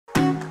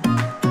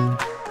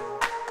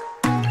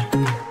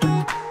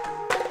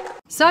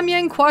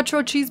Samyang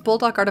Quattro Cheese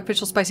Buldak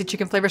Artificial Spicy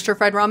Chicken Flavor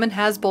Stir-Fried Ramen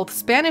has both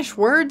Spanish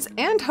words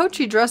and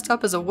Hochi dressed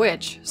up as a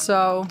witch,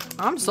 so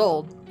I'm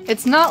sold.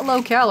 It's not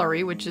low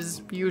calorie, which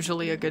is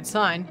usually a good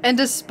sign, and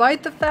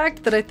despite the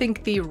fact that I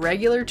think the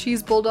regular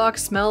cheese bulldog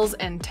smells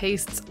and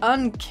tastes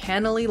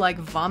uncannily like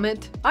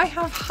vomit, I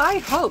have high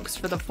hopes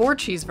for the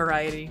 4-cheese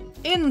variety.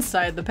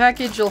 Inside the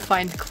package you'll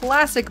find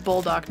classic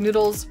bulldog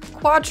noodles,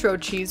 quattro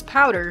cheese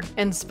powder,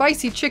 and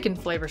spicy chicken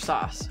flavor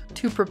sauce.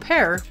 To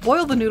prepare,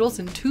 boil the noodles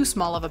in too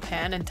small of a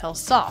pan until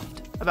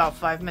soft, about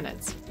 5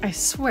 minutes. I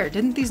swear,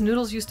 didn't these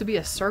noodles used to be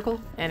a circle?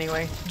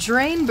 Anyway,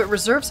 drain but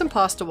reserve some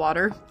pasta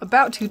water,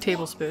 about 2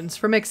 tablespoons,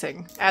 for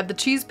mixing. Add the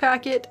cheese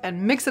packet and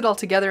mix it all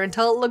together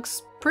until it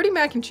looks pretty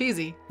mac and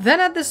cheesy. Then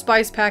add the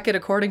spice packet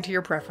according to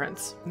your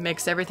preference.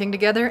 Mix everything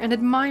together and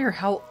admire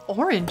how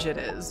orange it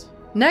is.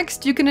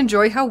 Next, you can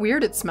enjoy how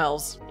weird it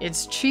smells.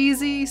 It's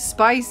cheesy,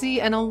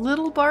 spicy, and a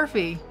little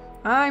barfy.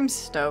 I'm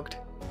stoked.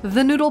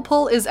 The noodle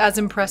pull is as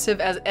impressive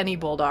as any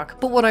bulldog,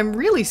 but what I'm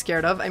really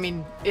scared of,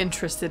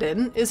 interested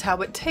in, is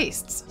how it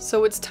tastes.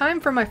 So it's time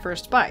for my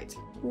first bite,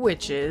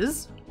 which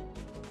is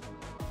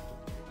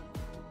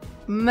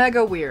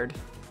mega weird.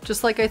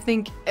 Just like I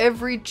think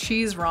every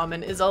cheese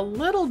ramen is a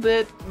little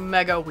bit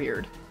mega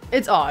weird.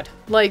 It's odd,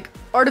 like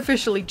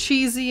artificially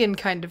cheesy and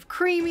kind of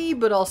creamy,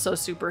 but also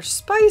super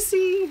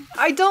spicy.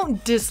 I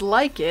don't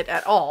dislike it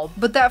at all,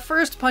 but that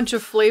first punch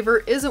of flavor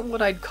isn't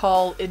what I'd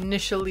call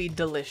initially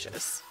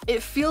delicious.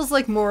 It feels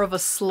like more of a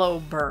slow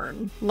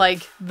burn.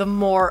 Like, the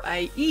more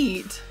I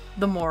eat,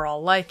 the more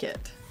I'll like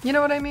it. You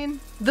know what I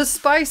mean? The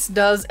spice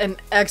does an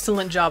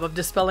excellent job of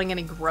dispelling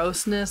any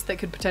grossness that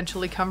could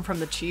potentially come from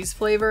the cheese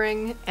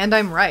flavoring, and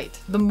I'm right.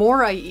 The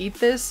more I eat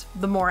this,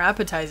 the more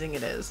appetizing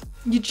it is.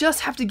 You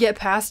just have to get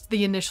past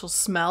the initial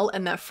smell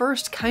and that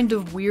first kind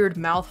of weird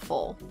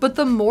mouthful. But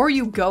the more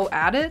you go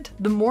at it,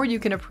 the more you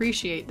can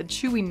appreciate the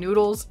chewy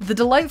noodles, the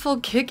delightful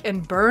kick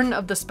and burn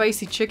of the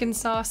spicy chicken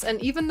sauce,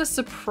 and even the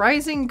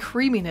surprising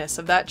creaminess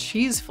of that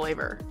cheese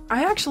flavor.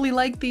 I actually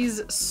like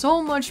these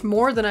so much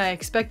more than I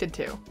expected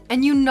to.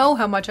 And you know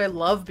how much I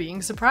love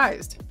being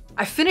surprised.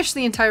 I finished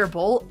the entire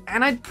bowl,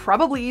 and I'd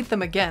probably eat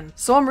them again,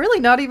 so I'm really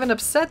not even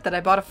upset that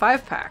I bought a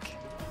 5-pack.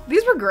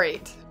 These were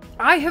great.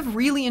 I have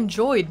really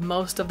enjoyed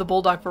most of the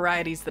bulldog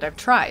varieties that I've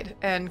tried,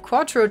 and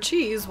quattro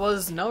cheese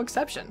was no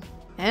exception.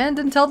 And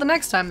until the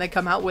next time they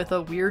come out with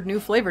a weird new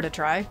flavor to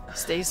try,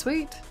 stay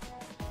sweet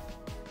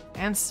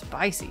and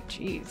spicy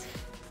cheese.